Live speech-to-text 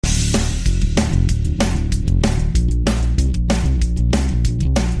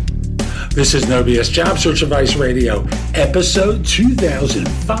This is No BS Job Search Advice Radio, episode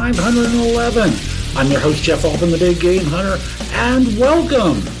 2511. I'm your host, Jeff Altman, the Big Game Hunter, and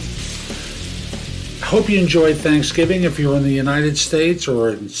welcome. I hope you enjoyed Thanksgiving if you're in the United States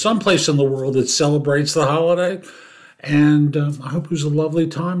or in some place in the world that celebrates the holiday. And I hope it was a lovely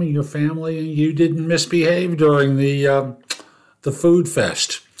time and your family and you didn't misbehave during the food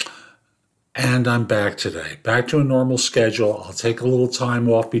fest. And I'm back today, back to a normal schedule. I'll take a little time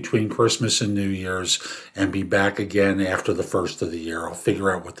off between Christmas and New Year's and be back again after the first of the year. I'll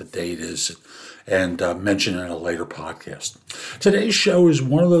figure out what the date is and mention it in a later podcast. Today's show is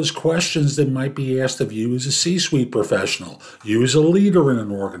one of those questions that might be asked of you as a C-suite professional, you as a leader in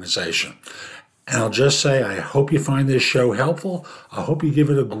an organization. And I'll just say, I hope you find this show helpful. I hope you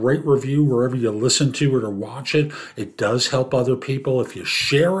give it a great review wherever you listen to it or watch it. It does help other people if you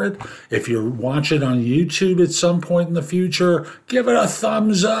share it. If you watch it on YouTube at some point in the future, give it a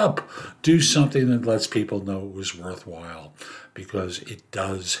thumbs up. Do something that lets people know it was worthwhile because it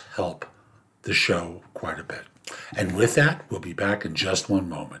does help the show quite a bit. And with that, we'll be back in just one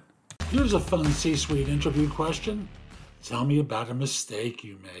moment. Here's a fun C-suite interview question. Tell me about a mistake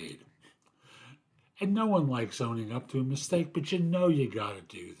you made. And no one likes owning up to a mistake, but you know you got to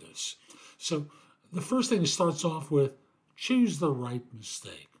do this. So the first thing starts off with choose the right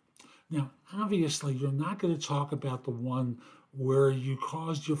mistake. Now, obviously, you're not going to talk about the one where you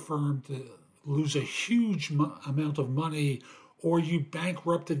caused your firm to lose a huge amount of money or you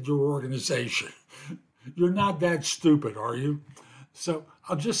bankrupted your organization. You're not that stupid, are you? So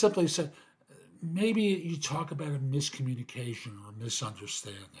I'll just simply say, maybe you talk about a miscommunication or a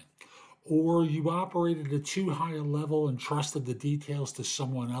misunderstanding. Or you operated at too high a level and trusted the details to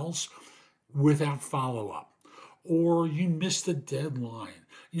someone else without follow-up. Or you missed a deadline.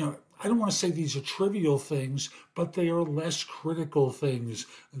 I don't want to say these are trivial things, but they are less critical things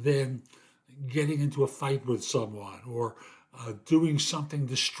than getting into a fight with someone or doing something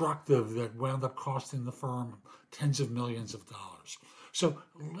destructive that wound up costing the firm tens of millions of dollars. So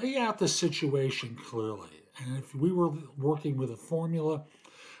lay out the situation clearly. And if we were working with a formula,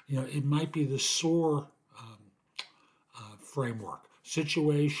 it might be the SOAR framework: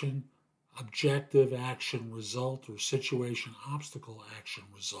 situation, objective, action, result, or situation, obstacle, action,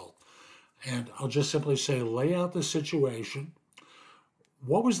 result. And I'll just simply say, lay out the situation.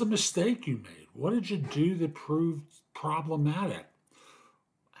 What was the mistake you made? What did you do that proved problematic?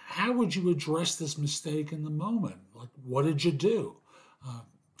 How would you address this mistake in the moment? Like, what did you do?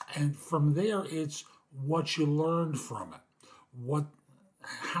 And from there, it's what you learned from it.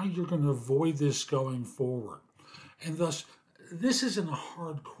 How you're going to avoid this going forward. And thus, this isn't a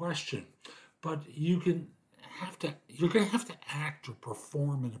hard question, but you're going to have to act or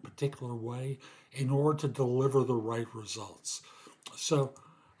perform in a particular way in order to deliver the right results. So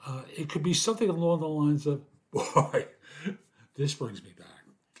it could be something along the lines of, boy, this brings me back.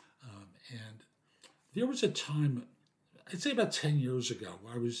 And there was a time, I'd say about 10 years ago,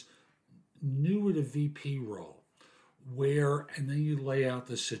 where I was new at a VP role. And then you lay out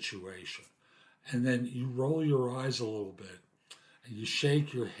the situation, and then you roll your eyes a little bit, and you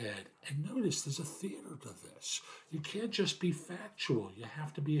shake your head, and notice there's a theater to this. You can't just be factual. You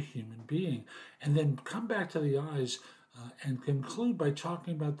have to be a human being, and then come back to the eyes and conclude by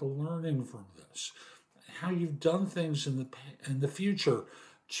talking about the learning from this, how you've done things in the future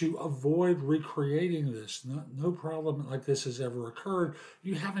to avoid recreating this. No problem like this has ever occurred.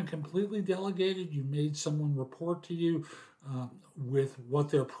 You haven't completely delegated. You made someone report to you with what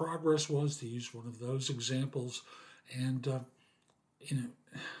their progress was, to use one of those examples. And,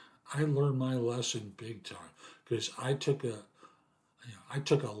 I learned my lesson big time because I took a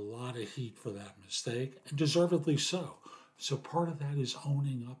lot of heat for that mistake, and deservedly so. So part of that is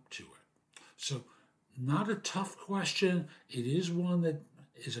owning up to it. So not a tough question. It is one that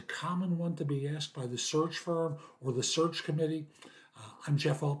is a common one to be asked by the search firm or the search committee. I'm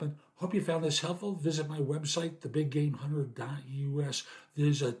Jeff Altman. Hope you found this helpful. Visit my website, thebiggamehunter.us.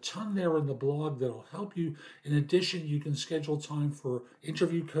 There's a ton there in the blog that'll help you. In addition, you can schedule time for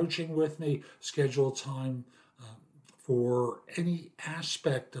interview coaching with me, schedule time for any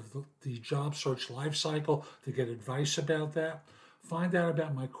aspect of the job search lifecycle to get advice about that. Find out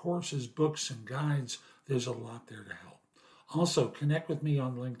about my courses, books, and guides. There's a lot there to help. Also, connect with me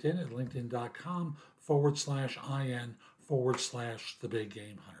on LinkedIn at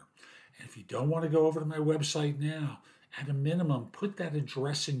linkedin.com/IN/TheBigGameHunter. And if you don't want to go over to my website now, at a minimum, put that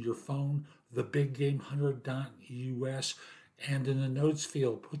address in your phone, thebiggamehunter.us, and in the notes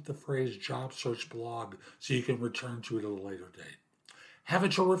field, put the phrase job search blog so you can return to it at a later date. Have a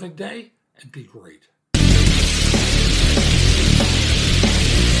terrific day and be great.